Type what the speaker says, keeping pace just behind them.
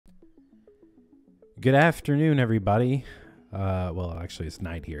Good afternoon, everybody. Well, actually, it's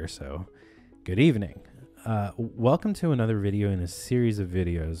night here, so good evening. Welcome to another video in a series of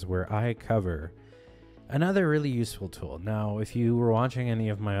videos where I cover another really useful tool. Now, if you were watching any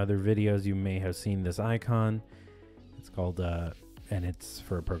of my other videos, you may have seen this icon. It's called, and it's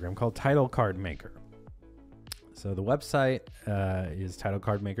for a program called TitleCardMaker. So the website is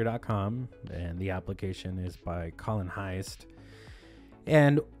TitleCardMaker.com, and the application is by Colin Heist.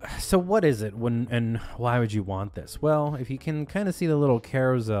 And so what is it and why would you want this? Well, if you can kind of see the little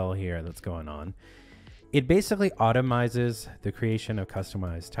carousel here that's going on, it basically automizes the creation of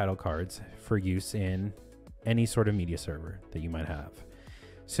customized title cards for use in any sort of media server that you might have.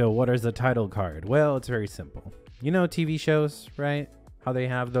 So what is a title card? Well, it's very simple. You know TV shows, right? How they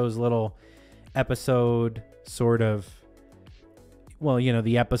have those little episode sort of, well, you know,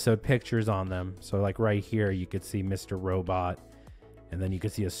 the episode pictures on them. So like right here, you could see Mr. Robot, and then you can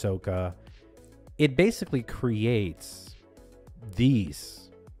see Ahsoka. It basically creates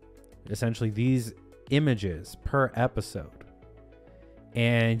essentially these images per episode.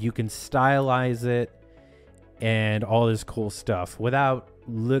 And you can stylize it and all this cool stuff without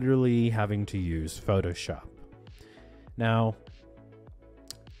literally having to use Photoshop. Now,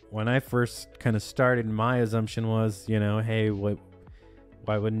 when I first kind of started, my assumption was, you know, hey,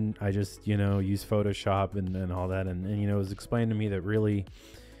 why wouldn't I just, you know, use Photoshop and all that? And, you know, it was explained to me that really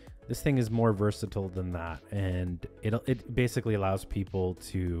this thing is more versatile than that. And it basically allows people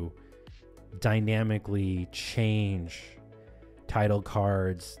to dynamically change title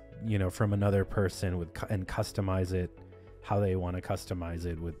cards, you know, from another person and customize it how they want to customize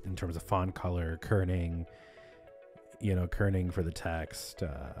it in terms of font color, kerning, you know, kerning for the text,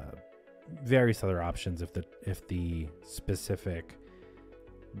 various other options if the specific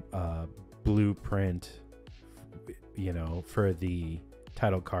blueprint, you know, for the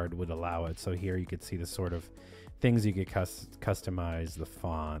title card would allow it. So here you could see the sort of things you could customize: the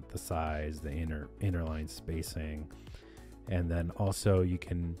font, the size, the interline spacing, and then also you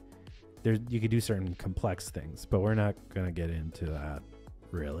could do certain complex things, but we're not going to get into that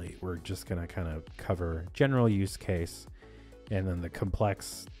really. We're just going to kind of cover general use case, and then the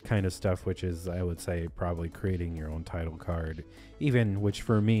complex kind of stuff, which is, I would say, probably creating your own title card, which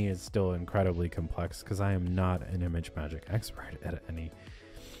for me is still incredibly complex because I am not an ImageMagick expert at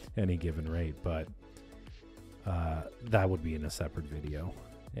any given rate, but that would be in a separate video.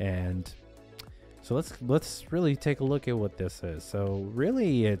 And so let's really take a look at what this is. So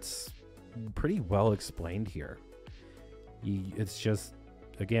really, it's pretty well explained here. It's just,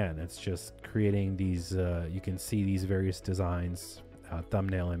 again, it's just creating these, you can see these various designs,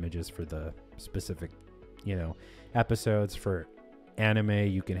 thumbnail images for the specific, you know, episodes. For anime,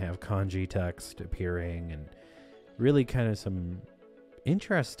 you can have kanji text appearing, and really kind of some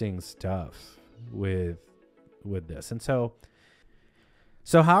interesting stuff with this. And so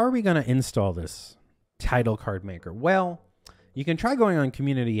how are we going to install this TitleCardMaker? Well, you can try going on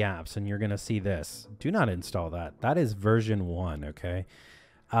community apps and you're going to see this. Do not install that. That is version 1, okay?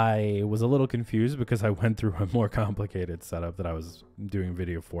 I was a little confused because I went through a more complicated setup that I was doing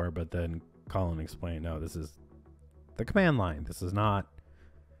video for, but then Colin explained, no, this is the command line. This is not,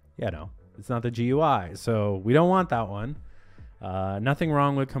 you know, it's not the GUI. So we don't want that one. Nothing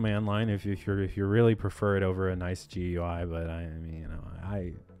wrong with command line if you really prefer it over a nice GUI, but I mean, you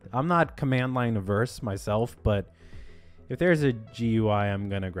know, I'm not command line averse myself, but if there's a GUI, I'm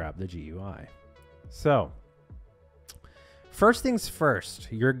going to grab the GUI. So first things first,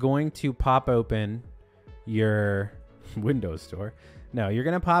 you're going to pop open your Windows Store. No, you're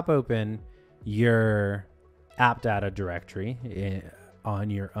going to pop open your app data directory on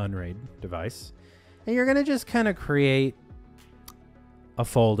your unRAID device. And you're going to just kind of create a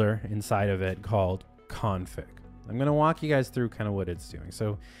folder inside of it called config. I'm going to walk you guys through kind of what it's doing.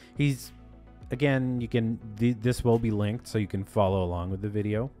 So again, this will be linked so you can follow along with the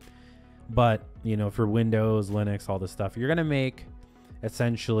video. But, you know, for Windows, Linux, all this stuff, you're going to make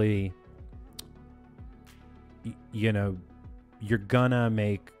essentially, you know, you're going to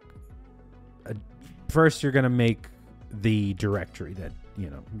make first you're going to make the directory that, you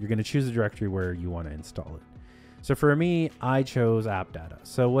know, you're going to choose the directory where you want to install it. So for me, I chose app data.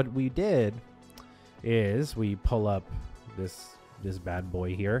 So what we did is we pull up this bad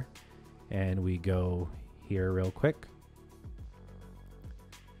boy here, and we go here real quick.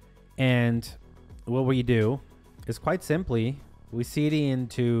 And what we do is quite simply, we cd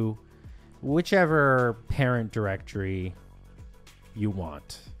into whichever parent directory you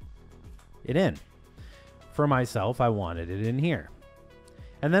want it in. For myself, I wanted it in here.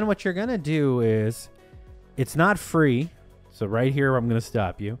 And then what you're going to do is, it's not free. So right here, I'm going to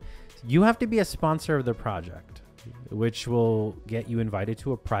stop you. you have to be a sponsor of the project, which will get you invited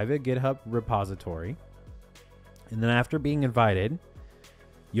to a private GitHub repository. And then after being invited,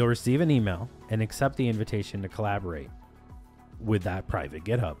 you'll receive an email and accept the invitation to collaborate with that private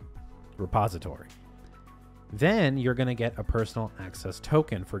GitHub repository. Then you're going to get a personal access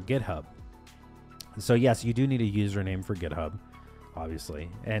token for GitHub. So yes, you do need a username for GitHub, obviously,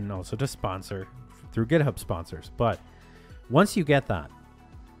 and also to sponsor through GitHub sponsors. But once you get that,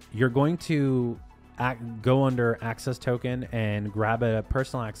 you're going to go under access token and grab a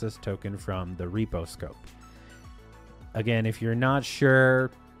personal access token from the repo scope. Again, if you're not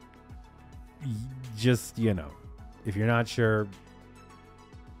sure, just, if you're not sure,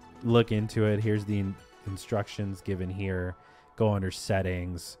 look into it. Here's the instructions given here. Go under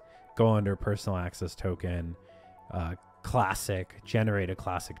settings, go under personal access token, classic, generate a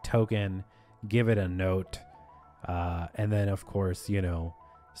classic token, give it a note, and then of course,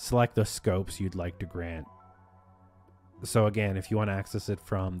 select the scopes you'd like to grant. So again, if you want to access it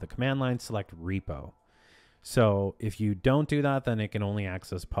from the command line, select repo. So if you don't do that, then it can only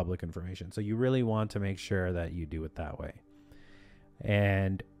access public information. So you really want to make sure that you do it that way.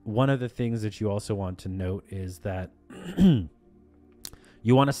 And one of the things that you also want to note is that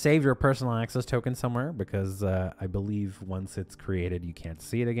you want to save your personal access token somewhere, because I believe once it's created, you can't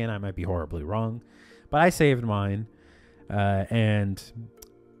see it again. I might be horribly wrong, but I saved mine. And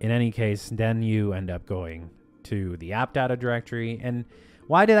in any case, then you end up going to the app data directory. And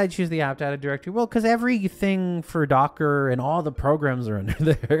why did I choose the app data directory? Well, because everything for Docker and all the programs are under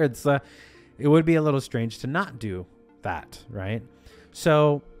there. It would be a little strange to not do that, right?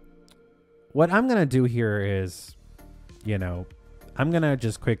 So what I'm going to do here is, I'm going to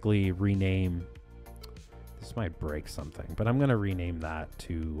just quickly rename. This might break something, but I'm going to rename that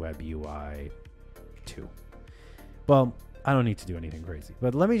to WebUI 2. Well, I don't need to do anything crazy,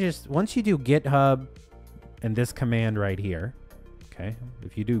 but let me just, once you do GitHub and this command right here, okay,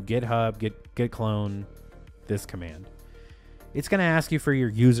 if you do GitHub, git clone this command, it's going to ask you for your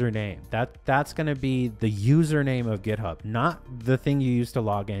username. That's going to be the username of GitHub, not the thing you use to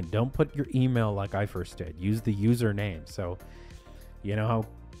log in. Don't put your email like I first did. Use the username. So, how,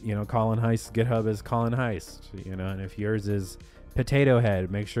 Colin Heist GitHub is Colin Heist, and if yours is Potato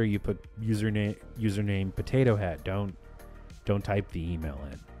Head, make sure you put username Potato Head. Don't type the email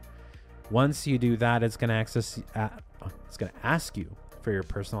in. Once you do that, it's going to ask you for your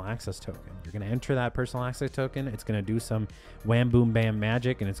personal access token. You're going to enter that personal access token. It's going to do some wham boom bam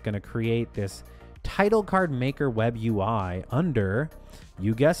magic, and it's going to create this TitleCardMaker web UI under,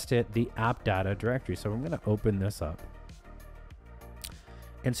 you guessed it, the app data directory. So I'm going to open this up.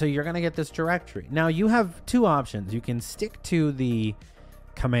 And so you're going to get this directory. Now you have two options. You can stick to the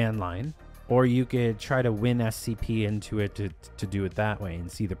command line, or you could try to win SCP into it to do it that way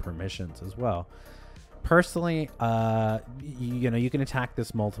and see the permissions as well. Personally, you can attack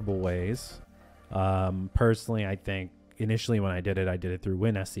this multiple ways. Personally, I think initially when I did it through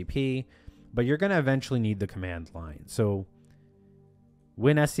WinSCP, but you're going to eventually need the command line. So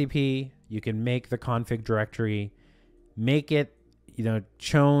WinSCP, you can make the config directory, make it,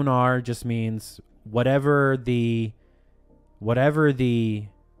 chown R just means whatever the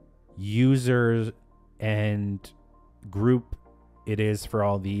user and group it is for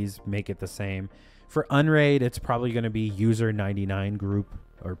all these, make it the same. For unRAID, it's probably going to be user 99 group,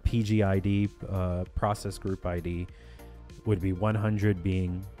 or PGID, process group ID, would be 100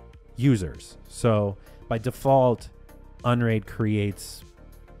 being users. So by default, unRAID creates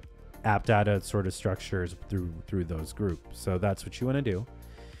app data sort of structures through those groups. So that's what you want to do.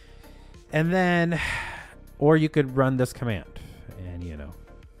 And then, or you could run this command, and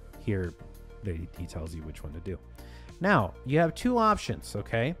here he tells you which one to do. Now you have two options,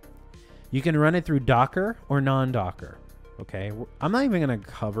 okay? You can run it through Docker or non-Docker, okay? I'm not even going to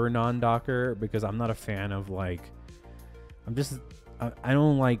cover non-Docker because I'm not a fan of I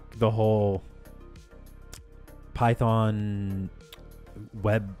don't like the whole Python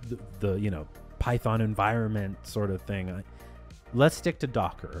web, the Python environment sort of thing. Let's stick to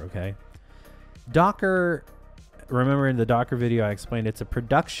Docker, okay? Docker, remember in the Docker video I explained it's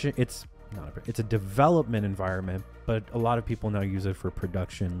a development environment, but a lot of people now use it for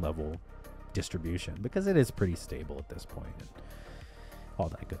production level distribution because it is pretty stable at this point and all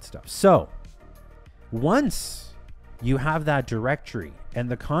that good stuff. So once you have that directory and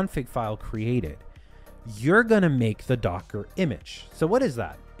the config file created, you're going to make the Docker image. So what is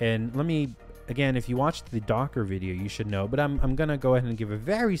that? And let me, again, if you watched the Docker video, you should know, but I'm going to go ahead and give a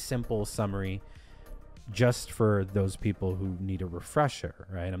very simple summary just for those people who need a refresher,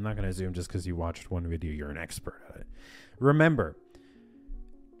 right? I'm not going to assume just because you watched one video, you're an expert at it. Remember,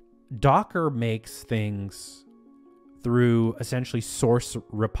 Docker makes things through essentially source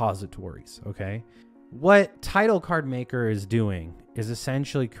repositories, okay? What TitleCardMaker is doing is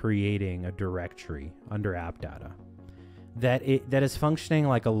essentially creating a directory under app data that is functioning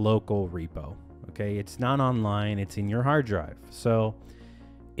like a local repo, okay? It's not online, it's in your hard drive. So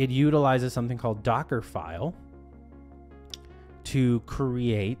it utilizes something called Dockerfile to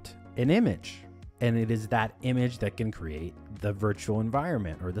create an image. And it is that image that can create the virtual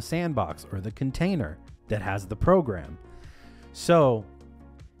environment or the sandbox or the container that has the program. So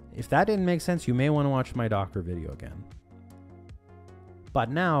if that didn't make sense, you may want to watch my Docker video again. But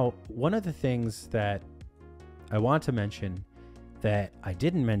now, one of the things that I want to mention that I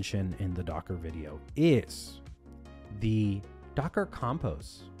didn't mention in the Docker video is the Docker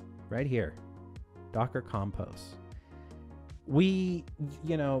Compose right here. Docker Compose.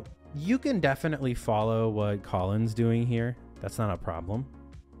 You can definitely follow what Colin's doing here. That's not a problem.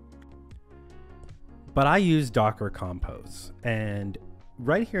 But I use Docker Compose, and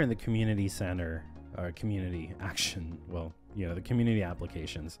right here in the community center, community action, the community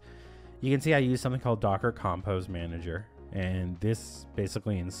applications, you can see I use something called Docker Compose Manager, and this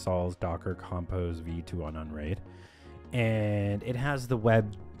basically installs Docker Compose v2 on unRAID, and it has the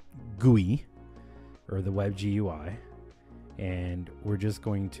web GUI or the web GUI, and we're just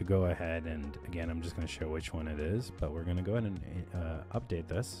going to go ahead and, again, I'm just going to show which one it is, but we're going to go ahead and update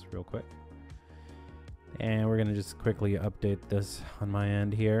this real quick. And we're going to just quickly update this on my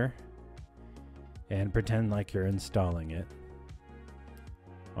end here and pretend like you're installing it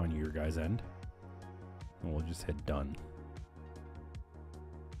on your guys' end. And we'll just hit done.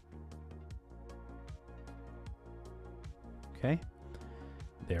 Okay,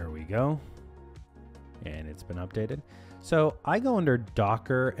 there we go. And it's been updated. So I go under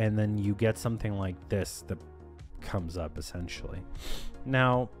Docker, and then you get something like this that comes up essentially.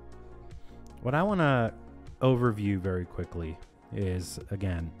 Now, what I want to overview very quickly is,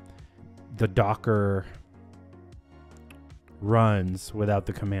 again, the Docker runs without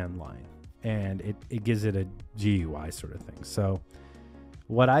the command line, and it gives it a GUI sort of thing. So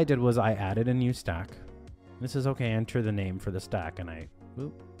what I did was I added a new stack. This is okay, enter the name for the stack, and I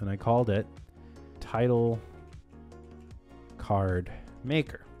called it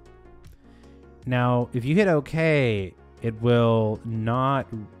TitleCardMaker. Now, if you hit OK, it will not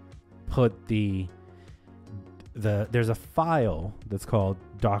put there's a file that's called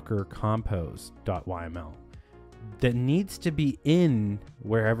docker-compose.yml that needs to be in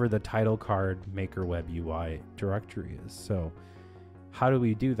wherever the TitleCardMaker web UI directory is. So how do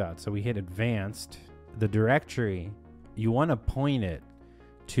we do that? So we hit advanced. The directory, you want to point it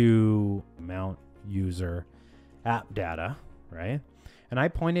to mount user app data, right? And I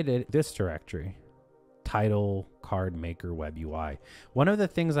pointed it at this directory, TitleCardMaker web UI. One of the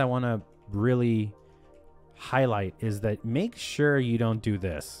things I want to really highlight is that make sure you don't do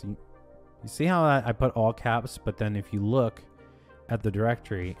this. You see how I put all caps, but then if you look at the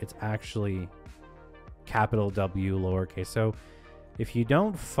directory, it's actually capital W lowercase. So if you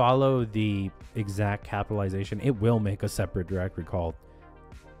don't follow the exact capitalization, it will make a separate directory called,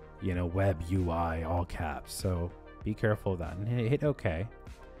 web UI all caps. So be careful of that, and hit OK.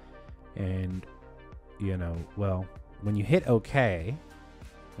 And when you hit OK,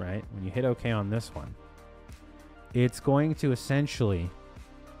 right? When you hit OK on this one, it's going to essentially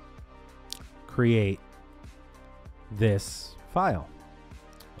create this file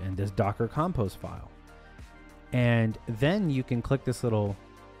and this Docker Compose file. And then you can click this little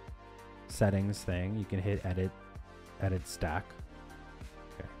settings thing. You can hit edit stack.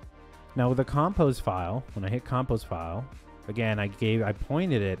 Okay. Now with the compose file, when I hit compose file, again, I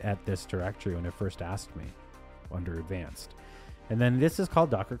pointed it at this directory when it first asked me under advanced. And then this is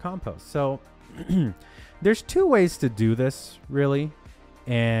called Docker Compose. So there's two ways to do this, really.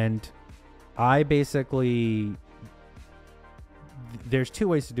 And there's two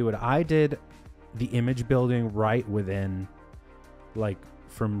ways to do it. I did the image building right within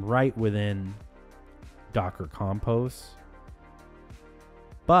Docker Compose.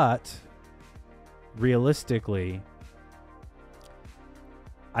 But realistically,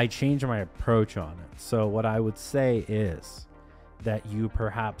 I changed my approach on it. So what I would say is that you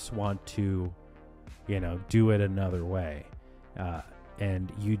perhaps want to, do it another way.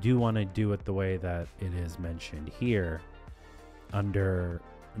 And you do want to do it the way that it is mentioned here under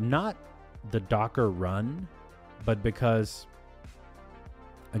not the Docker run, but because,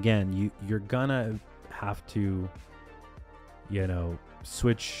 again, you're gonna have to,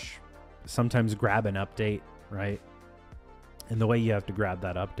 switch, sometimes grab an update, right? And the way you have to grab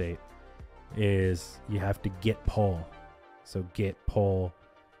that update is you have to git pull. So git pull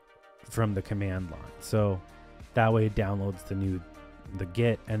from the command line. So that way it downloads the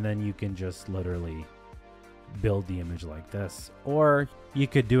Git, and then you can just literally build the image like this. Or you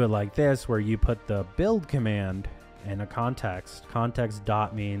could do it like this, where you put the build command and a context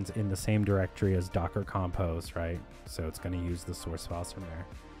dot means in the same directory as docker-compose, right? So it's going to use the source files from there.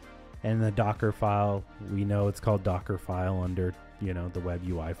 And the Docker file, we know it's called Docker file under, you know, the web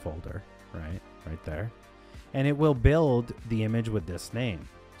UI folder, right there. And it will build the image with this name.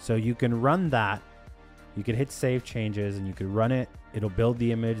 So you can run that. You could hit save changes and you could run it. It'll build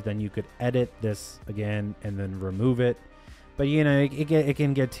the image. Then you could edit this again and then remove it. But, you know, it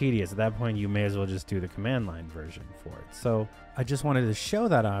can get tedious. At that point, you may as well just do the command line version for it. So I just wanted to show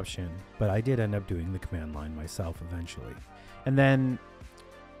that option, but I did end up doing the command line myself eventually. And then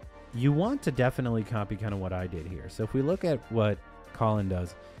you want to definitely copy kind of what I did here. So if we look at what Colin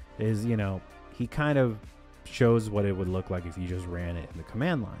does is, you know, he kind of shows what it would look like if you just ran it in the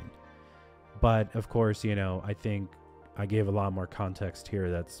command line. But of course, you know, I think I gave a lot more context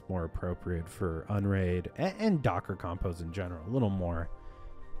here that's more appropriate for unRAID and Docker Compose in general, a little more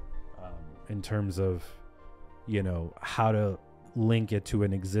in terms of, you know, how to link it to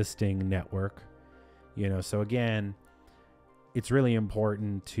an existing network, you know. So again, it's really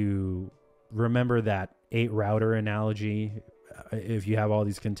important to remember that 8 router analogy. If you have all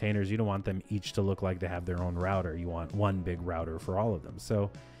these containers, you don't want them each to look like they have their own router. You want one big router for all of them. So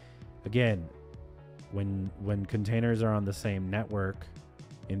again, when containers are on the same network,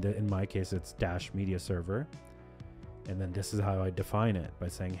 in my case it's dash media server, and then this is how I define it by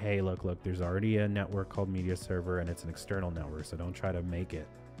saying, hey, look, there's already a network called media server and it's an external network, so don't try to make it.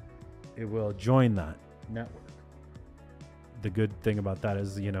 It will join that network. The good thing about that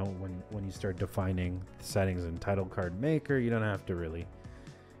is, you know, when you start defining settings in TitleCardMaker, you don't have to really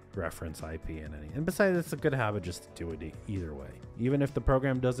reference IP in any. And besides, it's a good habit just to do it either way. Even if the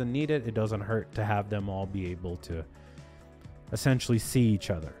program doesn't need it, it doesn't hurt to have them all be able to essentially see each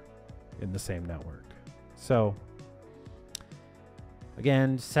other in the same network. So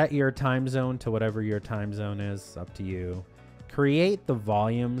again, set your time zone to whatever your time zone is, up to you. Create the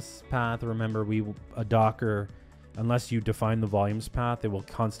volumes path. Remember, a Docker, unless you define the volumes path, it will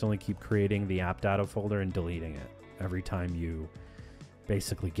constantly keep creating the app data folder and deleting it every time you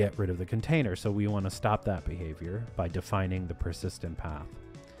basically get rid of the container. So we want to stop that behavior by defining the persistent path.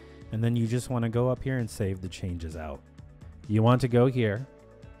 And then you just want to go up here and save the changes out. You want to go here.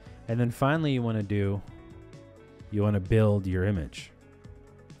 And then finally you want to build your image.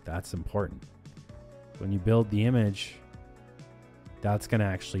 That's important. When you build the image, that's going to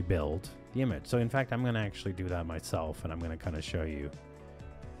actually build the image. So in fact, I'm going to actually do that myself, and I'm going to kind of show you.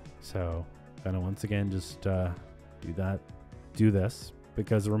 So kind of once again, just do this,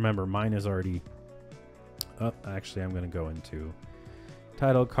 because remember, mine is already up. Actually, I'm going to go into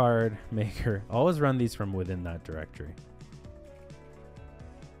TitleCardMaker. Always run these from within that directory.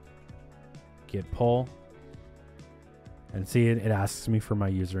 Git pull, and see it asks me for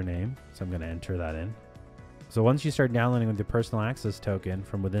my username, so I'm going to enter that in. So once you start downloading with the personal access token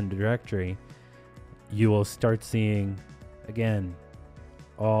from within the directory, you will start seeing, again,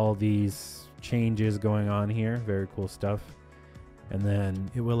 all these changes going on here. Very cool stuff. And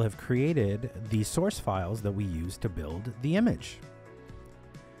then it will have created the source files that we use to build the image.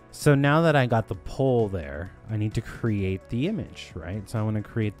 So now that I got the poll there, I need to create the image, right? So I want to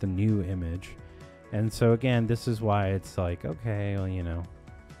create the new image. And so again, this is why it's like, okay, well, you know,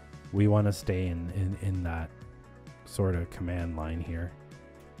 we want to stay in that sort of command line here.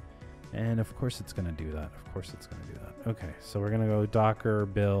 And of course it's going to do that. Of course it's going to do that. Okay, so we're going to go docker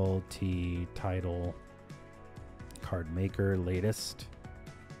build t title card maker latest.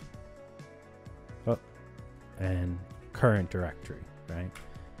 Oh, and current directory, right?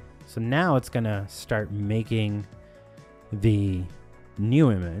 So now it's going to start making the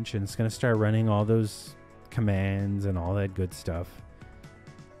new image, and it's going to start running all those commands and all that good stuff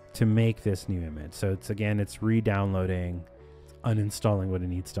to make this new image. So it's, again, it's re-downloading, uninstalling what it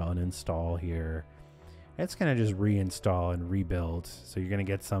needs to uninstall here. It's going to just reinstall and rebuild. So you're going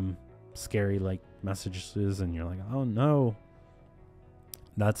to get some scary like messages and you're like, oh no.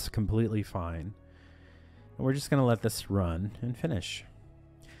 That's completely fine. And we're just going to let this run and finish.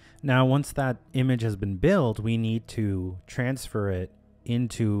 Now, once that image has been built, we need to transfer it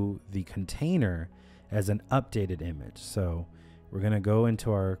into the container as an updated image. So we're going to go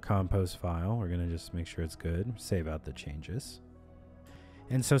into our compose file. We're going to just make sure it's good. Save out the changes.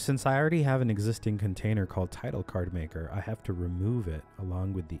 And so since I already have an existing container called TitleCardMaker, I have to remove it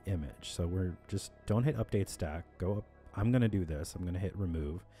along with the image. So we're just, don't hit update stack, go up. I'm going to do this. I'm going to hit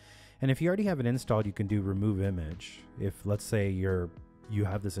remove. And if you already have it installed, you can do remove image. If, let's say, your you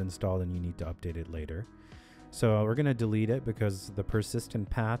have this installed and you need to update it later. So we're going to delete it because the persistent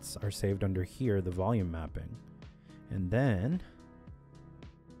paths are saved under here, the volume mapping. And then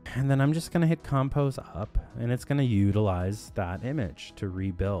I'm just going to hit compose up, and it's going to utilize that image to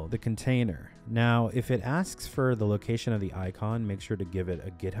rebuild the container. Now, if it asks for the location of the icon, make sure to give it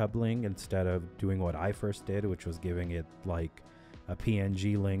a GitHub link instead of doing what I first did, which was giving it like a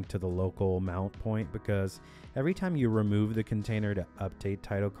PNG link to the local mount point, because every time you remove the container to update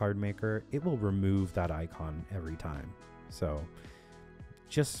TitleCardMaker, it will remove that icon every time. So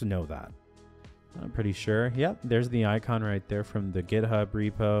just know that. I'm pretty sure. Yep, there's the icon right there from the GitHub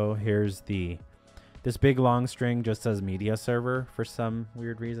repo. Here's this big long string just says media server for some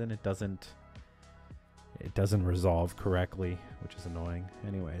weird reason. It doesn't resolve correctly, which is annoying.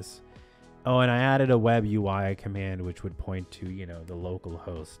 Anyways. Oh, and I added a web UI command which would point to, you know, the local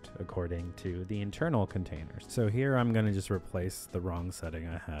host according to the internal containers. So here I'm going to just replace the wrong setting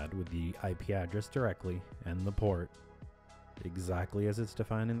I had with the IP address directly and the port exactly as it's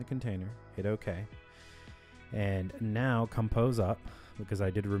defined in the container. Hit OK. And now compose up, because I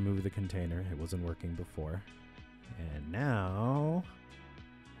did remove the container. It wasn't working before. And now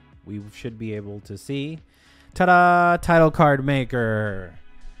we should be able to see, ta-da, TitleCardMaker.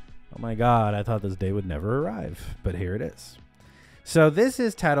 Oh my God, I thought this day would never arrive, but here it is. So this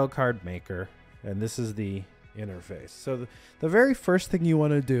is TitleCardMaker, and this is the interface. So the very first thing you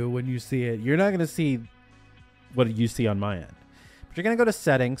want to do when you see it, you're not going to see what you see on my end, but you're going to go to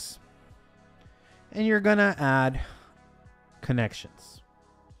settings, and you're going to add connections.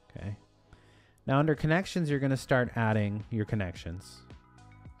 Okay. Now under connections, you're going to start adding your connections.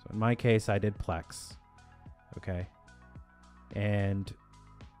 So in my case, I did Plex. Okay. And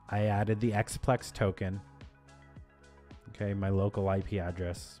I added the Plex token, okay, my local IP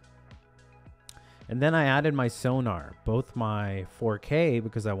address. And then I added my sonar, both my 4K,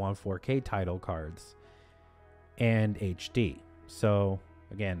 because I want 4K title cards, and HD. So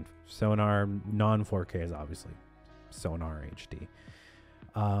again, sonar, non-4K is obviously sonar HD.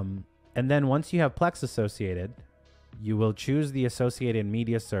 And then once you have Plex associated, you will choose the associated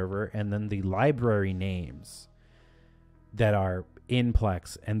media server and then the library names that are in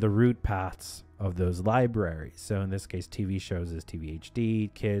Plex and the root paths of those libraries. So in this case, TV shows is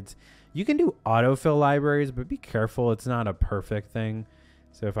TVHD, kids. You can do autofill libraries, but be careful. It's not a perfect thing.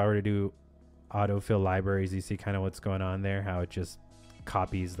 So if I were to do autofill libraries, you see kind of what's going on there, how it just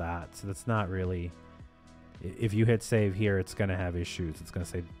copies that. So that's not really, if you hit save here, it's going to have issues. It's going to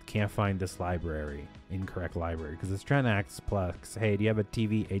say, can't find this library, incorrect library, because it's trying to access Plex. Hey, do you have a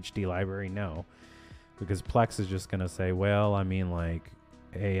TV HD library? No. Because Plex is just going to say, well, I mean, like,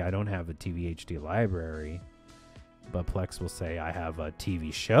 hey, I don't have a TV HD library. But Plex will say, I have a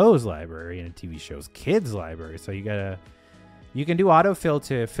TV shows library and a TV shows kids library. So you can do autofill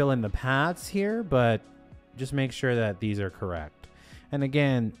to fill in the paths here, but just make sure that these are correct. And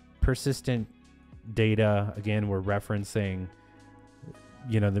again, persistent data, again, we're referencing,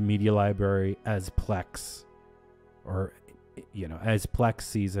 you know, the media library as Plex, or you know, as Plex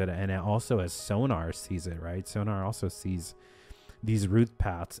sees it, and also as Sonar sees it, right? Sonar also sees these root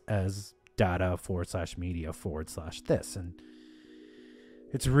paths as data /media /this. And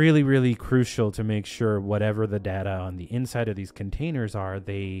it's really, really crucial to make sure whatever the data on the inside of these containers are,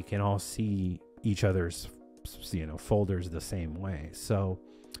 they can all see each other's, you know, folders the same way. So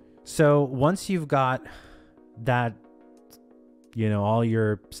once you've got that, you know, all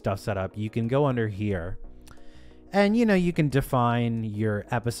your stuff set up, you can go under here. And, you know, you can define your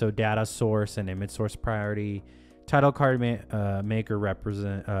episode data source and image source priority.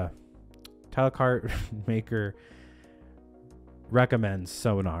 TitleCardMaker recommends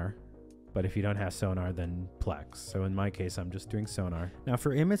Sonar, but if you don't have Sonar, then Plex. So in my case, I'm just doing Sonar. Now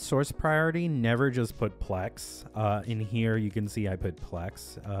for image source priority, never just put Plex. In here, you can see I put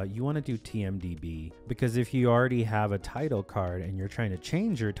Plex. You want to do TMDB, because if you already have a title card and you're trying to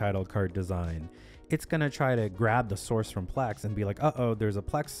change your title card design, it's going to try to grab the source from Plex and be like, uh-oh, there's a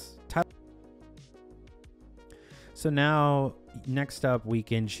Plex title. So now, next up, we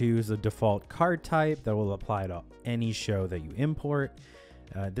can choose a default card type that will apply to any show that you import.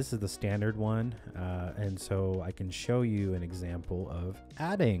 This is the standard one. And so I can show you an example of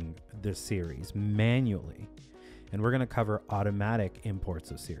adding this series manually. And we're going to cover automatic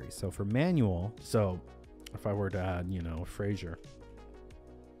imports of series. So for manual, so if I were to add, you know, Frasier.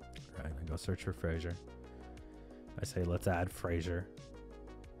 Right, I go search for Frasier. I say, let's add Frasier.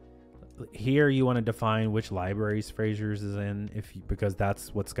 Here you want to define which libraries Frasier's is in, because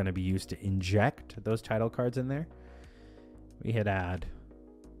that's what's going to be used to inject those title cards in there. We hit add.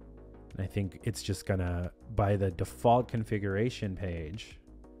 I think it's just gonna, by the default configuration page,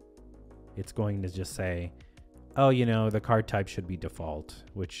 it's going to just say, oh, you know, the card type should be default,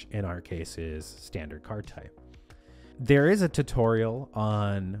 which in our case is standard card type. There is a tutorial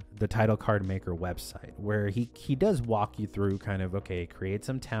on the TitleCardMaker website where he does walk you through kind of, okay, create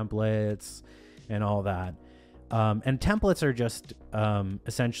some templates and all that. And templates are just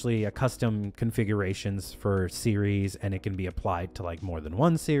essentially a custom configurations for series, and it can be applied to like more than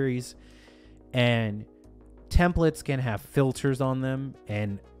one series. And templates can have filters on them,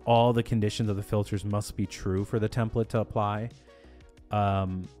 and all the conditions of the filters must be true for the template to apply.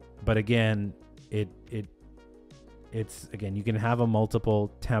 But again, it's again, you can have a multiple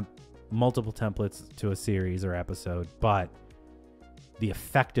templates to a series or episode, but the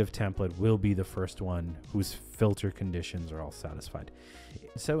effective template will be the first one whose filter conditions are all satisfied.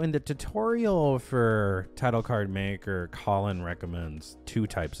 So in the tutorial for TitleCardMaker, Colin recommends two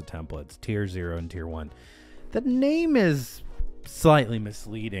types of templates, tier 0 and tier 1. The name is slightly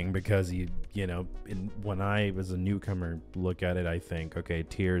misleading because you know, when I was a newcomer look at it, I think, okay,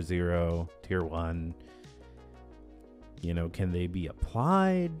 tier 0, tier 1, you know, can they be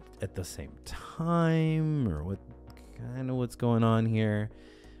applied at the same time, or what kind of what's going on here?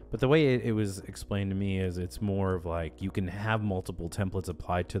 But the way it was explained to me is it's more of like you can have multiple templates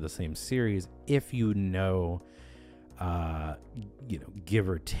applied to the same series if you know, give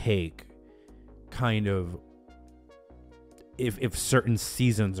or take, kind of if certain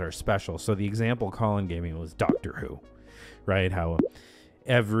seasons are special. So the example Colin gave me was Doctor Who, right? How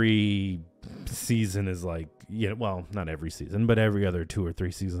every season is like, well, not every season, but every other 2 or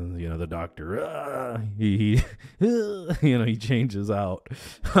 3 seasons, you know, the Doctor, he he changes out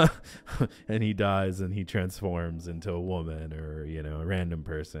and he dies and he transforms into a woman or, you know, a random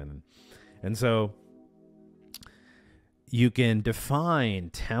person. And so you can define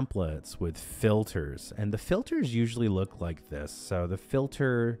templates with filters, and the filters usually look like this. So the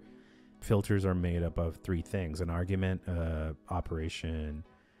filters are made up of 3 things: an argument, operation,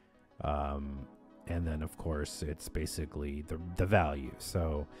 and then of course it's basically the value.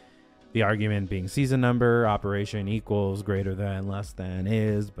 So the argument being season number, operation equals, greater than, less than,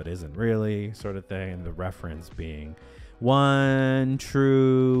 is but isn't really, sort of thing, and the reference being 1,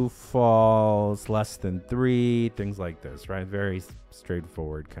 true, false, less than 3, things like this, right? Very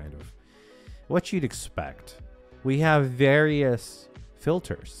straightforward, kind of what you'd expect. We have various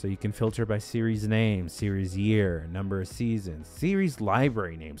filters, so you can filter by series name, series year, number of seasons, series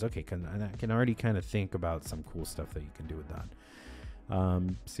library names. Okay, I can already kind of think about some cool stuff that you can do with that.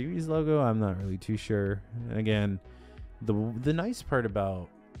 Series logo, I'm not really too sure. Again, the nice part about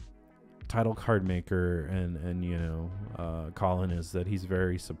TitleCardMaker and you know, Colin, is that he's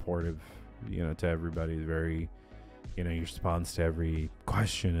very supportive, you know, to everybody. Very, you know, he responds to every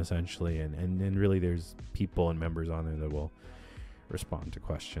question essentially, and really there's people and members on there that will respond to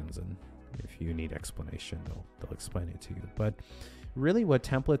questions, and if you need explanation, they'll explain it to you. But really what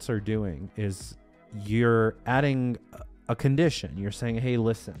templates are doing is you're adding a condition. You're saying, hey,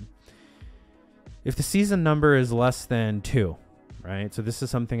 listen, if the season number is less than 2, right? So this is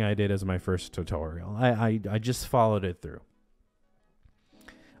something I did as my first tutorial. I just followed it through.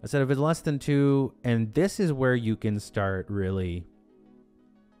 I said, if it's less than 2, and this is where you can start really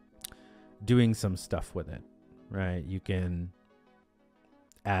doing some stuff with it, right? You can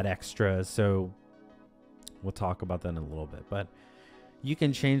add extras. So we'll talk about that in a little bit, but you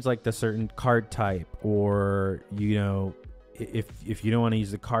can change like the certain card type, or, you know, if you don't want to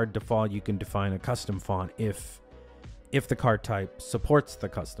use the card default, you can define a custom font if the card type supports the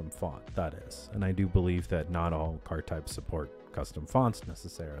custom font, that is. And I do believe that not all card types support custom fonts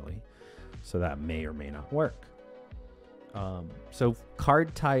necessarily, so that may or may not work. So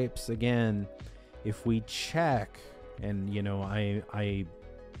card types, again, if we check, and you know, I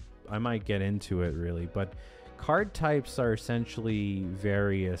might get into it really, but card types are essentially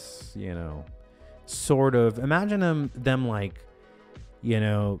various, you know, sort of, imagine them like, you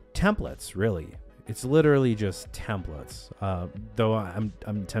know, templates, really. It's literally just templates, though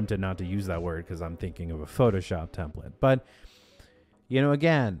I'm tempted not to use that word because I'm thinking of a Photoshop template. But, you know,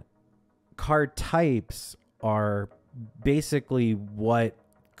 again, card types are basically what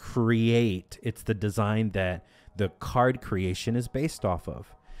create, it's the design that the card creation is based off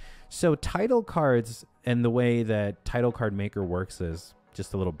of. So title cards, and the way that TitleCardMaker works is,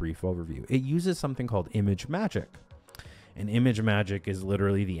 just a little brief overview. It uses something called ImageMagick. And ImageMagick is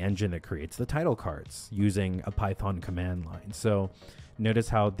literally the engine that creates the title cards using a Python command line. So notice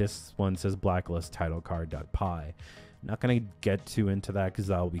how this one says blacklist titlecard.py. I'm not going to get too into that because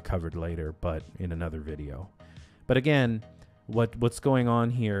that will be covered later, but in another video. But again, what's going on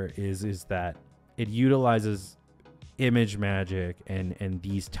here is that it utilizes ImageMagick and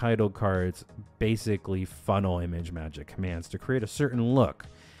these title cards basically funnel ImageMagick commands to create a certain look,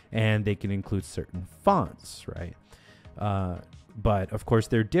 and they can include certain fonts, right? But of course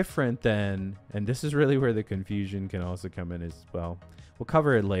they're different than, and this is really where the confusion can also come in as well. We'll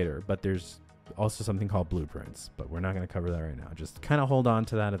cover it later, but there's also something called blueprints, but we're not going to cover that right now. Just kind of hold on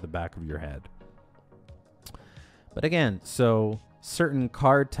to that at the back of your head. But again, so certain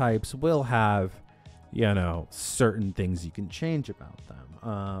card types will have, you know, certain things you can change about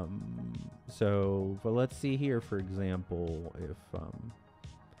them. But let's see here, for example, if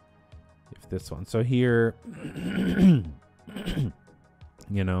this one. So here,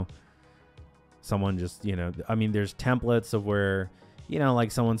 you know, someone just, you know, I mean, there's templates of where, you know,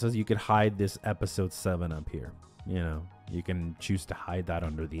 like someone says you could hide this episode 7 up here. You know, you can choose to hide that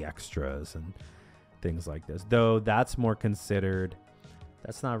under the extras and things like this. Though that's more considered,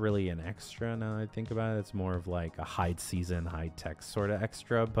 that's not really an extra now that I think about it. It's more of like a hide season, hide text sort of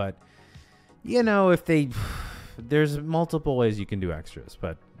extra. But, you know, there's multiple ways you can do extras,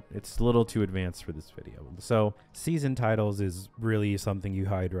 but it's a little too advanced for this video. So season titles is really something you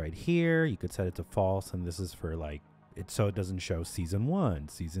hide right here. You could set it to false, and this is for like, so it doesn't show season 1,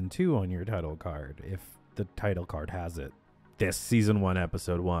 season 2 on your title card. If the title card has it, this season 1,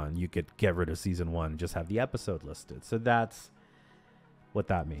 episode 1, you could get rid of season 1 and just have the episode listed. So that's what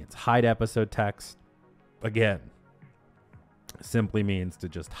that means. Hide episode text, again, simply means to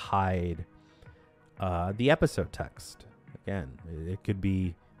just hide the episode text. Again, it could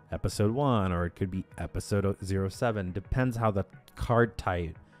be episode 1 or it could be episode 07. Depends how the card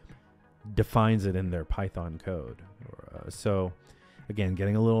type defines it in their Python code. So again,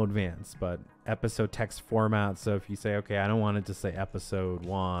 getting a little advanced, but episode text format. So if you say, okay, I don't want it to say episode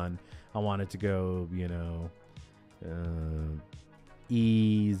 1, I want it to go, you know,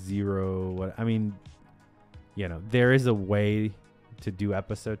 E0, what, I mean, you know, there is a way to do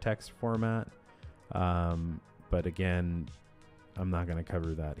episode text format. But again, I'm not going to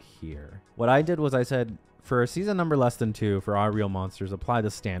cover that here. What I did was I said, for a season number less than 2, for our real monsters, apply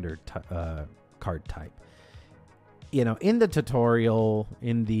the standard card type. You know, in the tutorial,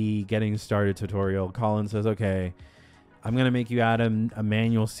 in the getting started tutorial, Colin says, okay, I'm going to make you add a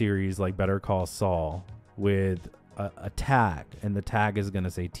manual series like Better Call Saul with a tag, and the tag is going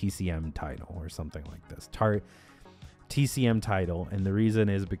to say TCM title or something like this. TCM title, and the reason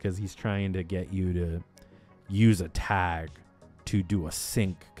is because he's trying to get you to use a tag to do a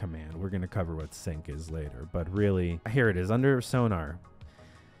sync command. We're going to cover what sync is later, but really, here it is under Sonar.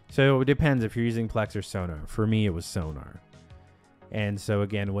 So it depends if you're using Plex or Sonar. For me, it was Sonar. And so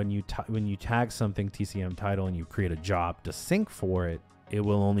again, when you tag something TCM title and you create a job to sync for it, it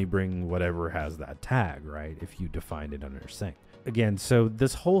will only bring whatever has that tag, right? If you defined it under sync. Again, so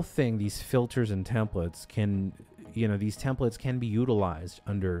this whole thing, these filters and templates can, you know, these templates can be utilized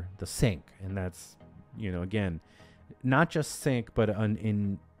under the sync. And that's, you know, again, not just sync, but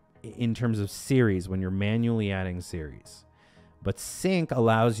in terms of series, when you're manually adding series. But sync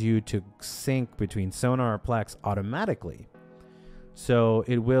allows you to sync between Sonar or Plex automatically. So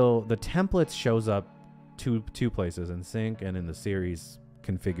it will, the template shows up two places, in sync and in the series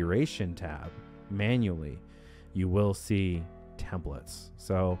configuration tab. Manually, you will see templates.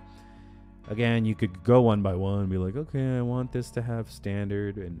 So again, you could go one by one and be like, okay, I want this to have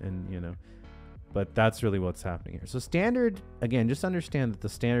standard and you know, but that's really what's happening here. So standard, again, just understand that the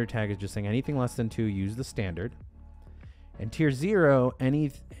standard tag is just saying anything less than 2, use the standard. And tier 0,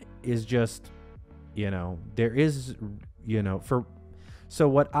 is just, you know, there is, you know, so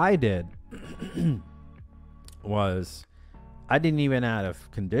what I did was I didn't even add a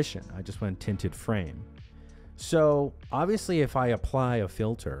condition. I just went tinted frame. So obviously if I apply a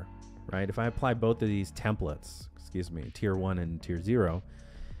filter, right, if I apply both of these templates, excuse me, tier 1 and tier 0,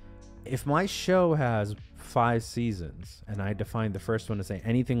 if my show has 5 seasons and I define the first one to say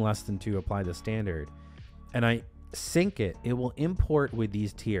anything less than 2, apply the standard, and I sync it, it will import with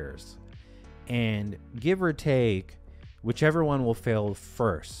these tiers, and give or take, whichever one will fail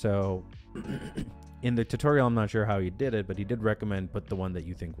first. So in the tutorial, I'm not sure how he did it, but he did recommend put the one that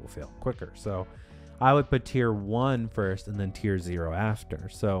you think will fail quicker. So I would put tier 1 first and then tier 0 after.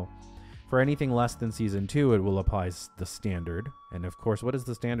 So for anything less than season 2, it will apply the standard. And of course, what does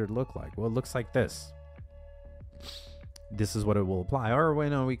the standard look like? Well, it looks like this. This is what it will apply. Or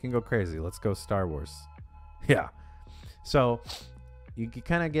wait, no, we can go crazy. Let's go Star Wars. Yeah. So you can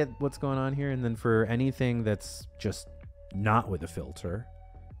kind of get what's going on here. And then for anything that's just not with a filter,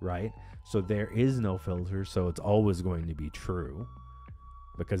 right? So there is no filter, so it's always going to be true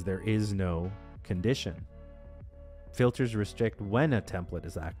because there is no condition. filters restrict when a template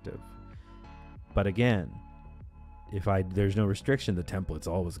is active. But again, if there's no restriction, the template's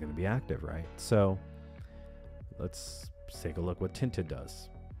always going to be active, right? So let's take a look what tinted does.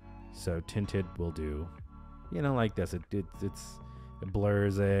 So tinted will do, you know, like this. It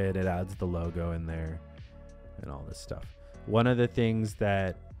blurs it, it adds the logo in there and all this stuff. One of the things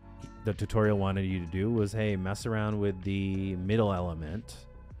that the tutorial wanted you to do was, hey, mess around with the middle element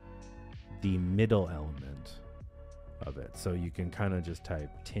of it. So you can kind of just type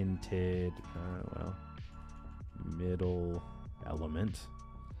tinted, middle element,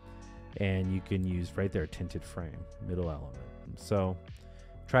 and you can use right there, tinted frame, middle element. So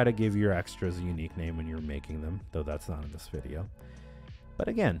try to give your extras a unique name when you're making them, though that's not in this video. But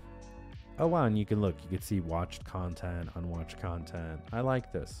again, oh wow, and you can look, you can see watched content, unwatched content. I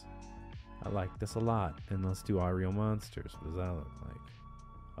like this. I like this a lot. And let's do our real monsters. What does that look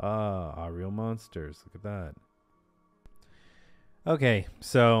like? Ah, our real monsters. Look at that. Okay,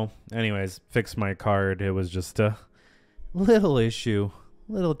 so anyways, fixed my card. It was just a little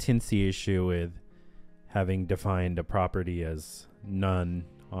tinsy issue with having defined a property as none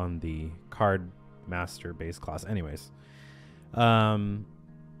on the card master base class. Anyways,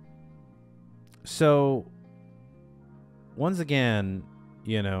 so once again,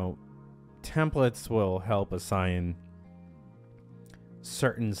 you know, templates will help assign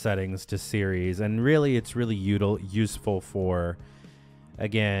certain settings to series, and really it's really useful for,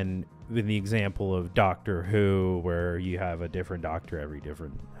 again, in the example of Doctor Who, where you have a different doctor every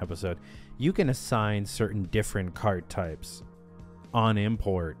different episode, you can assign certain different card types on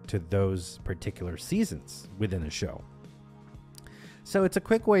import to those particular seasons within a show. So it's a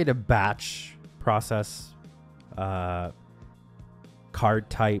quick way to batch process card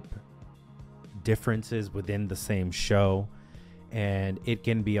type differences within the same show, and it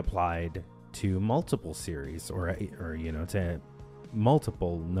can be applied to multiple series or you know, to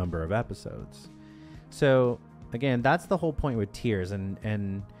multiple number of episodes. So again, that's the whole point with tiers,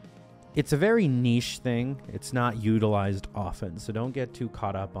 and it's a very niche thing. It's not utilized often, so don't get too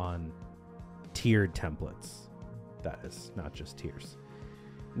caught up on tiered templates. That is not just tiers.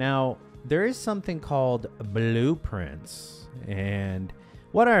 Now, there is something called blueprints. And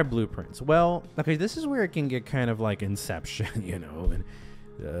what are blueprints? Well, okay, this is where it can get kind of like Inception, you know, and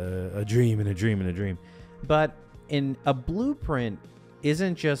a dream and a dream and a dream. But in a blueprint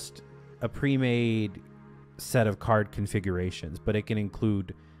isn't just a pre-made set of card configurations, but it can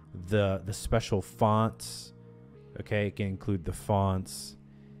include the special fonts. Okay, it can include the fonts,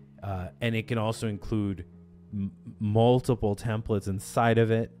 and it can also include multiple templates inside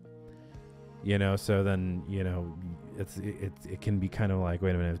of it. You know, so then, you know, it can be kind of like,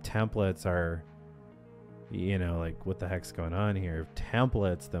 wait a minute, if templates are, you know, like, what the heck's going on here? If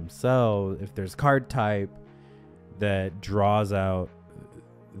templates themselves, if there's card type that draws out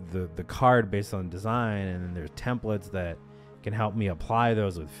the card based on design, and then there's templates that can help me apply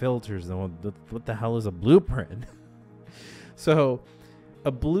those with filters, then what the hell is a blueprint? So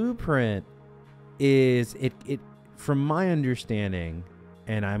a blueprint is, it from my understanding,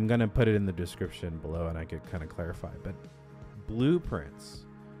 and I'm going to put it in the description below and I could kind of clarify, but blueprints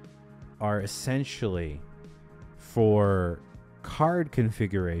are essentially for card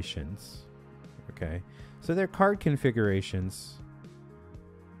configurations. Okay. So they're card configurations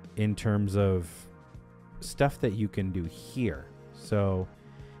in terms of stuff that you can do here. So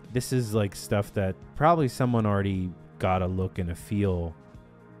this is like stuff that probably someone already got a look and a feel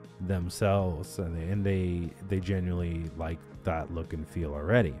themselves, and they genuinely like that look and feel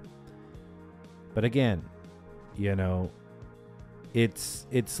already. But again, you know, it's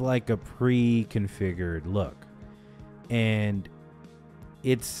like a pre-configured look, and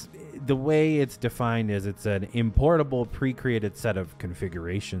it's the way it's defined is it's an importable pre-created set of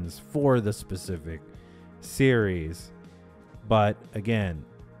configurations for the specific series. But again,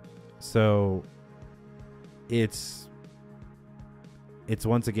 so it's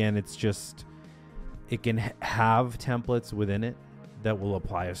once again, it's just, it can have templates within it that will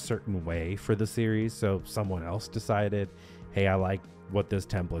apply a certain way for the series. So someone else decided, hey, I like what this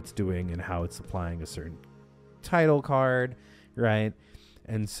template's doing and how it's applying a certain title card, right?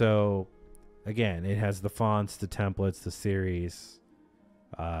 And so again, it has the fonts, the templates, the series,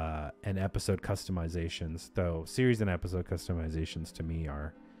 and episode customizations. Though series and episode customizations to me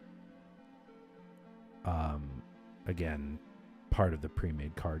are, again, part of the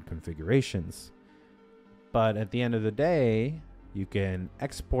pre-made card configurations. But at the end of the day, you can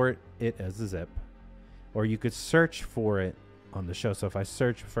export it as a zip, or you could search for it on the show. So if I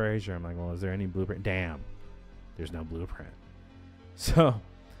search for Azure, I'm like, well, is there any blueprint? Damn, there's no blueprint. So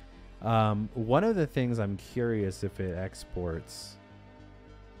One of the things I'm curious if it exports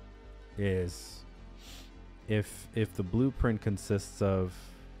is if the blueprint consists of,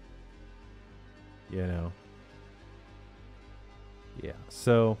 you know, yeah.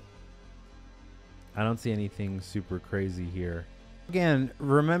 So I don't see anything super crazy here. Again,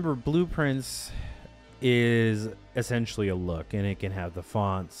 remember blueprints is essentially a look, and it can have the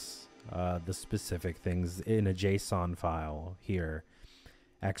fonts, the specific things in a JSON file here,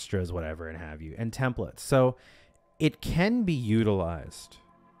 extras, whatever, and have you, and templates. So it can be utilized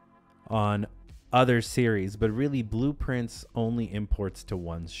on other series, but really blueprints only imports to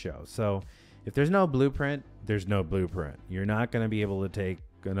one show. So if there's no blueprint, there's no blueprint. You're not going to be able to take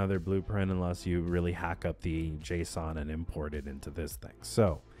another blueprint unless you really hack up the JSON and import it into this thing.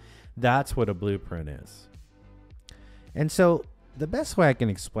 So that's what a blueprint is. And so the best way I can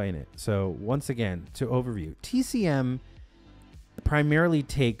explain it, so once again, to overview, TCM primarily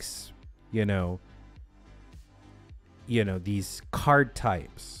takes, you know, these card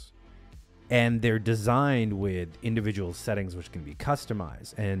types, and they're designed with individual settings which can be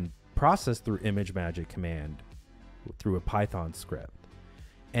customized and processed through ImageMagick command through a Python script.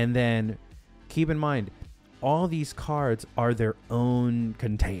 And then keep in mind, all these cards are their own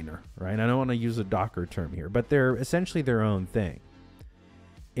container, right? I don't want to use a Docker term here, but they're essentially their own thing.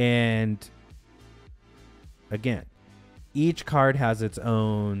 And again, each card has its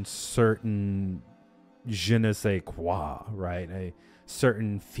own certain je ne sais quoi, right? A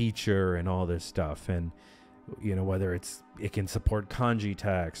certain feature and all this stuff. And, you know, whether it can support kanji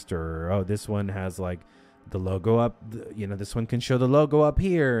text, or, oh, this one has like the logo up, you know, this one can show the logo up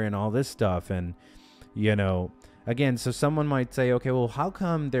here and all this stuff. And, you know, again, so someone might say, okay, well, how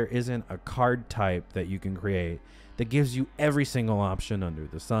come there isn't a card type that you can create that gives you every single option under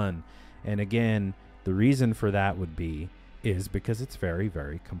the sun? And again, the reason for that is because it's very,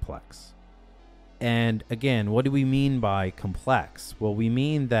 very complex. And again, what do we mean by complex? Well, we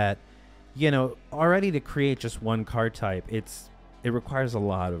mean that, you know, already to create just one card type, it requires a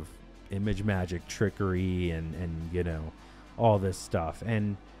lot of ImageMagick trickery and you know, all this stuff.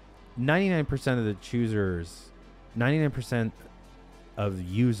 And 99% of the choosers, 99% of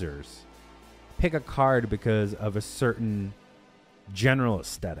users pick a card because of a certain general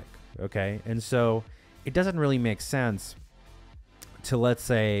aesthetic, okay? And so it doesn't really make sense to, let's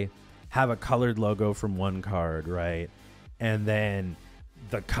say, have a colored logo from one card, right? And then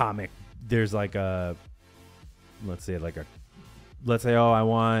the comic, there's like a, let's say, oh, I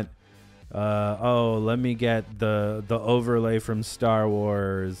want, let me get the overlay from Star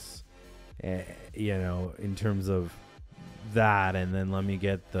Wars, you know, in terms of that, and then let me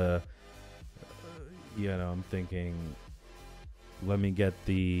get the, you know, I'm thinking, let me get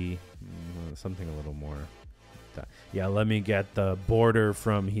the something a little more. Yeah, let me get the border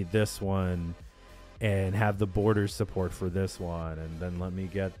from this one and have the border support for this one, and then let me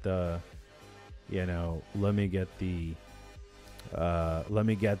get the, you know, let me get the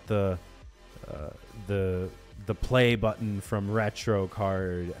play button from retro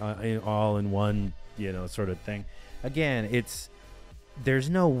card, all in one, you know, sort of thing. Again, there's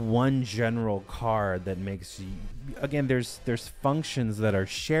no one general card that makes you, again, there's functions that are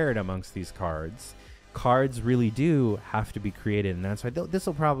shared amongst these cards. Cards really do have to be created, and that's why this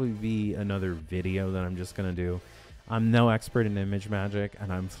will probably be another video that I'm just gonna do. I'm no expert in ImageMagick,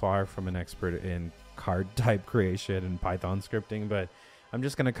 and I'm far from an expert in card type creation and Python scripting, but I'm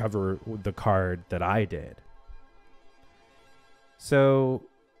just gonna cover the card that I did. So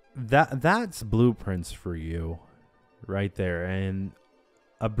that's blueprints for you right there, and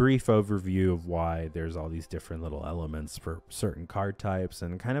a brief overview of why there's all these different little elements for certain card types,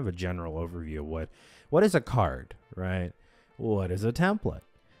 and kind of a general overview of what is a card, right? What is a template?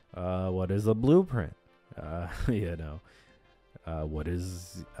 What is a blueprint? You know, what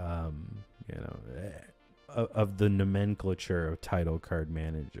is, you know, of the nomenclature of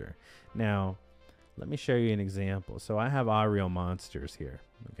TitleCardMaker. Now, let me show you an example. So I have Aerial Monsters here,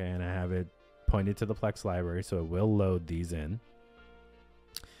 okay, and I have it pointed to the Plex library, so it will load these in.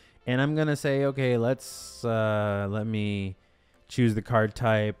 And I'm gonna say, okay, let me choose the card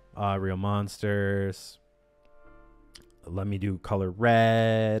type, Real Monsters. Let me do color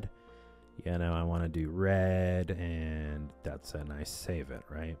red. You know, I want to do red, and that's a nice save it,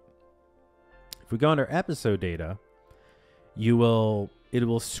 right? If we go under episode data, it will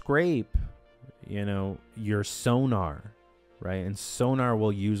scrape, you know, your sonar, right? And sonar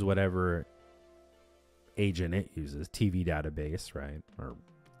will use whatever agent it uses, TV database, right? Or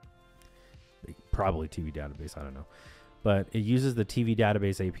probably TV database, I don't know. But it uses the TV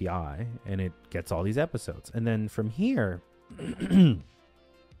database API, and it gets all these episodes. And then from here,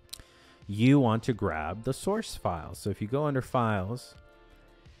 you want to grab the source file. So if you go under files,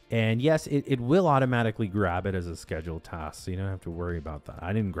 and yes, it will automatically grab it as a scheduled task. So you don't have to worry about that.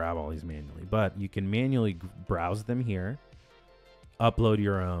 I didn't grab all these manually, but you can manually browse them here, upload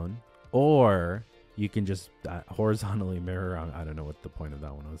your own, or you can just horizontally mirror. I don't know what the point of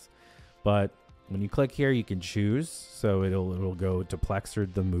that one was, but when you click here, you can choose. So it'll go to Plex or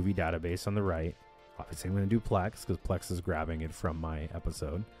the movie database on the right. Obviously, I'm going to do Plex because Plex is grabbing it from my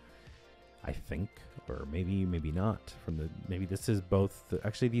episode, I think, or maybe not. Maybe this is both.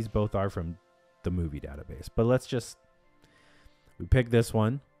 Actually, these both are from the movie database. But we pick this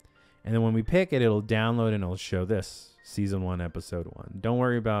one, and then when we pick it, it'll download and it'll show this season 1, episode 1. Don't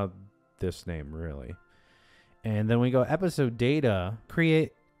worry about this name really. And then we go episode data,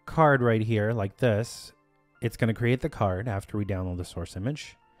 create card right here like this. It's going to create the card after we download the source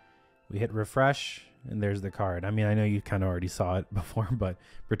image. We hit refresh, and there's the card. I mean, I know you kind of already saw it before, but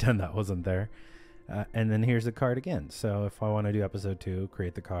pretend that wasn't there. And then here's the card again. So if I want to do episode 2,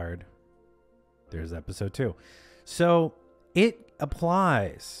 create the card. There's episode 2. So it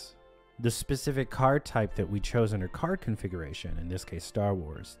applies the specific card type that we chose under card configuration, in this case Star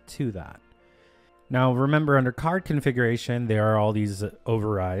Wars, to that. Now remember, under card configuration, there are all these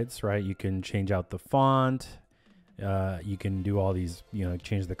overrides, right? You can change out the font. You can do all these,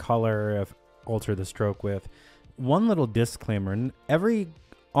 change the color, alter the stroke width. One little disclaimer: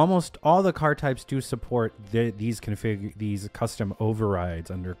 almost all the card types do support these custom overrides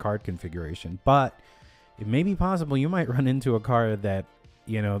under card configuration, but it may be possible you might run into a card that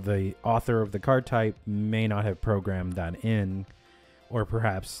the author of the card type may not have programmed that in, or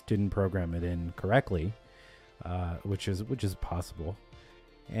perhaps didn't program it in correctly, which is possible.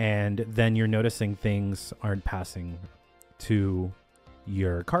 And then you're noticing things aren't passing to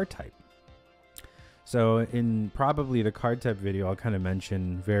your card type. So in probably the card type video, I'll kind of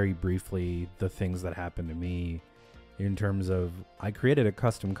mention very briefly the things that happened to me in terms of, I created a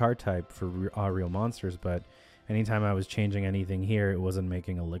custom card type for Real Monsters, but anytime I was changing anything here, it wasn't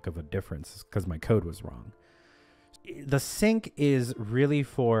making a lick of a difference because my code was wrong. The sync is really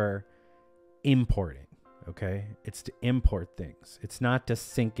for importing. Okay, it's to import things. It's not to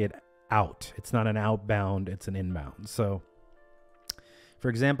sync it out. It's not an outbound, it's an inbound. So for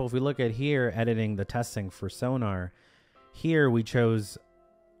example, if we look at here, editing the testing for Sonar, here we chose,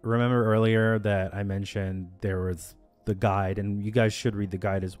 remember earlier that I mentioned there was the guide, and you guys should read the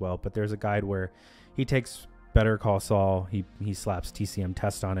guide as well, but there's a guide where he takes Better Call Saul, he slaps TCM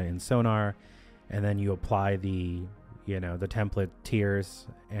test on it in Sonar, and then you apply the template tiers,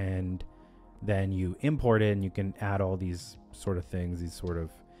 and then you import it, and you can add all these sort of things, these sort of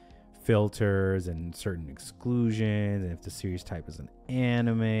filters and certain exclusions. And if the series type is an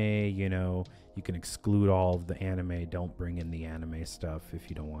anime, you can exclude all of the anime. Don't bring in the anime stuff if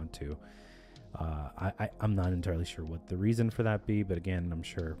you don't want to. I'm not entirely sure what the reason for that be, but again, I'm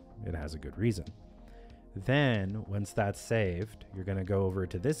sure it has a good reason. Then once that's saved, you're going to go over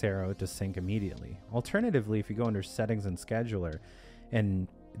to this arrow to sync immediately. Alternatively, if you go under settings and scheduler, and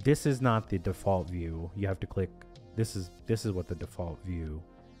this is not the default view, you have to click, this is what the default view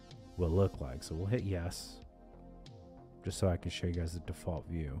will look like. So we'll hit yes, just so I can show you guys the default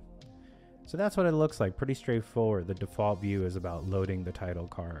view. So that's what it looks like. Pretty straightforward. The default view is about loading the title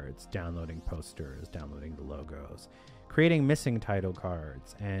cards, downloading posters, downloading the logos, creating missing title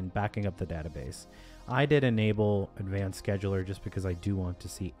cards, and backing up the database. I did enable advanced scheduler just because I do want to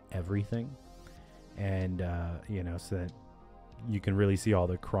see everything, and so that you can really see all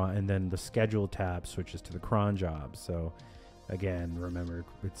the cron, and then the schedule tab switches to the cron job. So again, remember,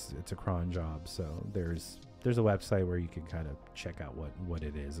 it's a cron job. So there's a website where you can kind of check out what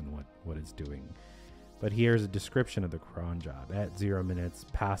it is and what it's doing. But here's a description of the cron job: at 0 minutes,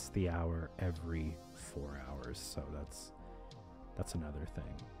 past the hour, every 4 hours. So that's another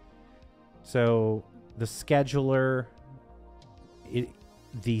thing. So the scheduler,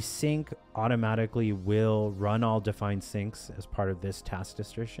 the sync automatically will run all defined syncs as part of this task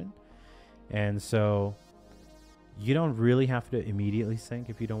description. And so you don't really have to immediately sync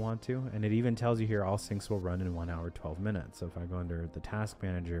if you don't want to. And it even tells you here all syncs will run in 1 hour, 12 minutes. So if I go under the task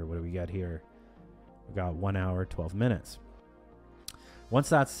manager, what do we got here? We got 1 hour, 12 minutes. Once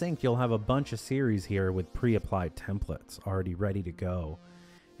that's synced, you'll have a bunch of series here with pre-applied templates already ready to go.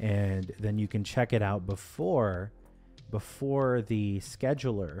 And then you can check it out before the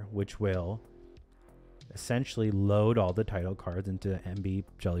scheduler, which will essentially load all the title cards into MB,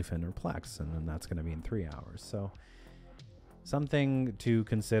 Jellyfin, or Plex, and then that's going to be in 3 hours. So something to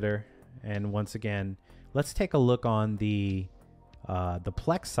consider. And once again, let's take a look on the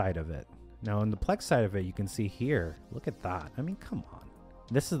Plex side of it. Now on the Plex side of it, you can see here, look at that. I mean, come on.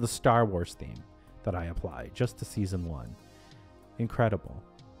 This is the Star Wars theme that I applied just to season 1. Incredible.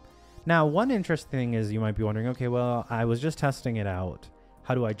 Now, one interesting thing is you might be wondering, okay, well, I was just testing it out.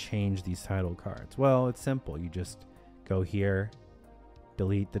 How do I change these title cards? Well, it's simple. You just go here,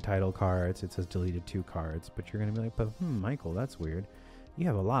 delete the title cards. It says deleted 2 cards, but you're going to be like, but Michael, that's weird. You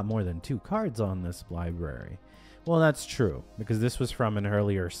have a lot more than 2 cards on this library. Well, that's true, because this was from an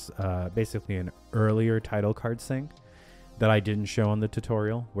earlier, basically an earlier title card sync that I didn't show on the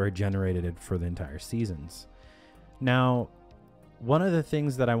tutorial, where it generated it for the entire seasons. Now, one of the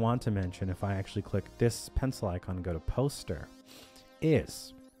things that I want to mention, if I actually click this pencil icon and go to poster,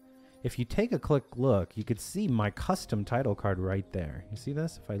 is if you take a quick look, you could see my custom title card right there. You see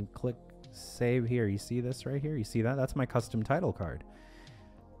this? If I click save here, you see this right here? You see that? That's my custom title card.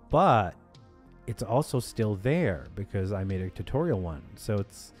 But it's also still there because I made a tutorial one. So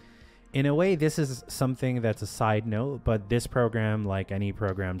it's, in a way, this is something that's a side note, but this program, like any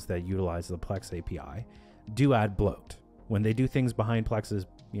programs that utilize the Plex API, do add bloat. When they do things behind Plex's,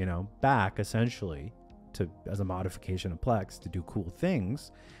 back, essentially, as a modification of Plex to do cool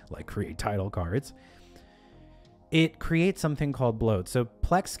things, like create title cards, it creates something called bloat. So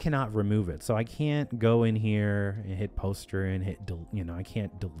Plex cannot remove it. So I can't go in here and hit poster and hit, I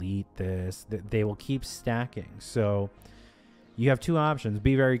can't delete this. They will keep stacking. So you have 2 options.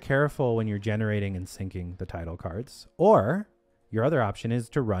 Be very careful when you're generating and syncing the title cards. Or your other option is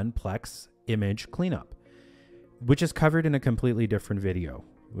to run PlexImageCleanup, which is covered in a completely different video,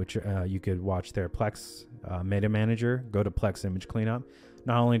 which you could watch there. Plex Meta Manager, go to PlexImageCleanup.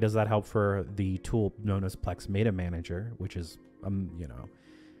 Not only does that help for the tool known as Plex Meta Manager, which is,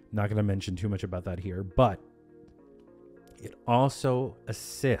 not going to mention too much about that here, but it also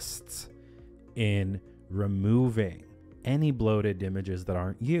assists in removing any bloated images that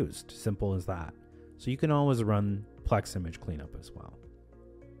aren't used. Simple as that. So you can always run PlexImageCleanup as well.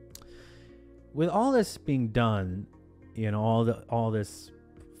 With all this being done, all this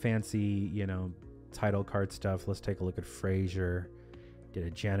fancy, title card stuff, let's take a look at Frasier. Did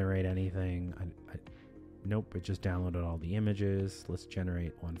it generate anything? Nope, it just downloaded all the images. Let's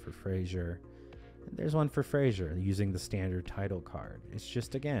generate one for Frasier. And there's one for Frasier using the standard title card. It's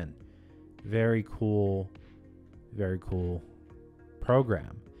just, again, very cool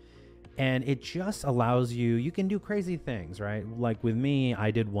program. And it just allows you can do crazy things, right? Like with me, I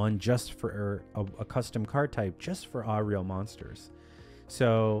did one just for a custom card type, just for Real Monsters.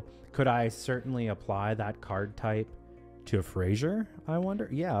 So could I certainly apply that card type to a Frasier, I wonder?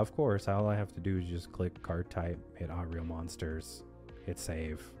 Yeah, of course. All I have to do is just click card type, hit Real Monsters, hit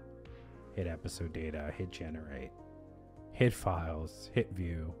save, hit episode data, hit generate, hit files, hit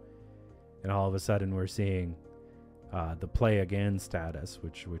view. And all of a sudden we're seeing the play again status,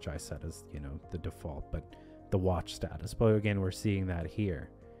 which I set as, the default, but the watch status. But again, we're seeing that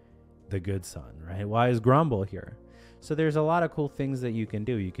here. The good son, right? Why is Grumble here? So there's a lot of cool things that you can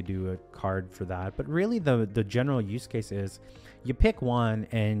do. You could do a card for that. But really the general use case is you pick one,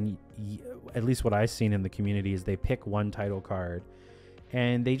 and at least what I've seen in the community is they pick one title card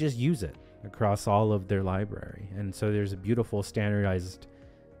and they just use it across all of their library. And so there's a beautiful standardized,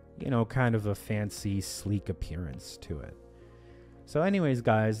 kind of a fancy, sleek appearance to it. So anyways,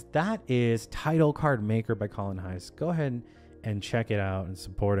 guys, that is TitleCardMaker by Colin Heiss. Go ahead and check it out and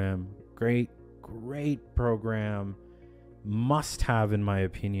support him. Great program. Must have, in my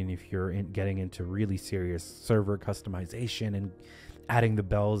opinion, if you're getting into really serious server customization and adding the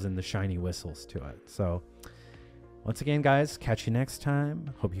bells and the shiny whistles to it. So once again, guys, catch you next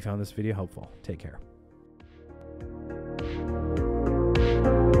time. Hope you found this video helpful. Take care.